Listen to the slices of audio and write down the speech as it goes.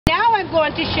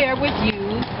going to share with you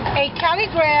a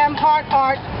calligram heart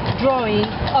art drawing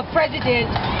of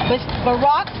President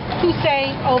Barack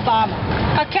Hussein Obama.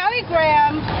 A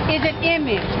calligram is an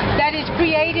image that is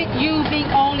created using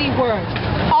only words.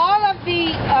 All of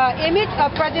the image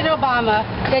of President Obama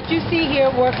that you see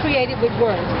here were created with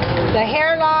words. The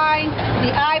hairline,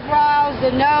 the eyebrows,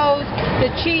 the nose, the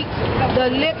cheeks,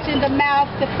 the lips and the mouth,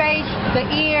 the face, the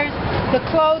ears, the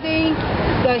clothing,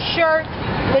 the shirt,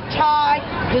 the tie,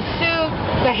 the suit,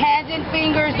 the hands and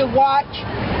fingers, the watch,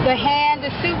 the hand,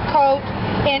 the suit coat,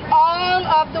 and all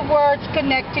of the words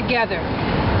connect together.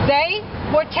 They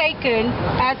were taken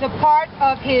as a part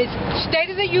of his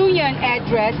State of the Union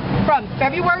address from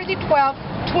February the 12th,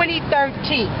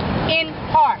 2013, in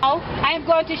part. Now, I am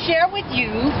going to share with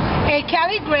you a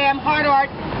calligram heart art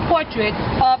portrait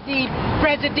of the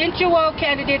presidential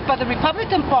candidate for the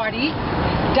Republican Party,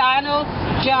 Donald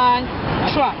John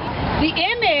Trump. The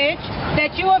image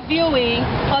that you are viewing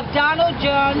of Donald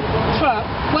John Trump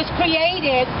was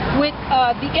created with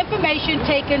the information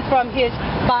taken from his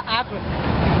biography.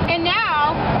 And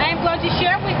now, I am going to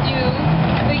share with you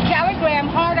the calligram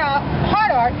heart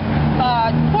art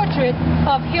portrait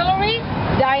of Hillary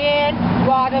Diane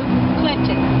Rodham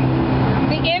Clinton.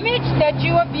 The image that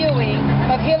you are viewing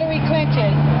of Hillary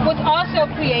Clinton was also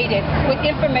created with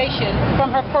information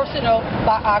from her personal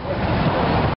biography.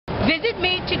 Visit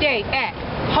me today at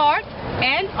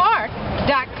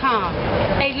heartandart.com.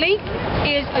 A link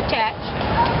is attached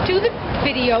to the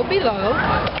video below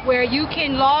where you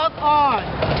can log on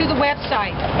to the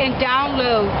website and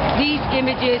download these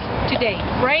images today.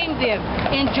 Frame them,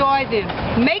 enjoy them,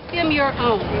 make them your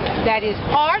own. That is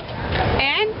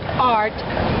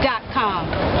heartandart.com.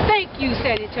 Thank you,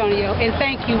 San Antonio, and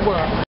thank you, world.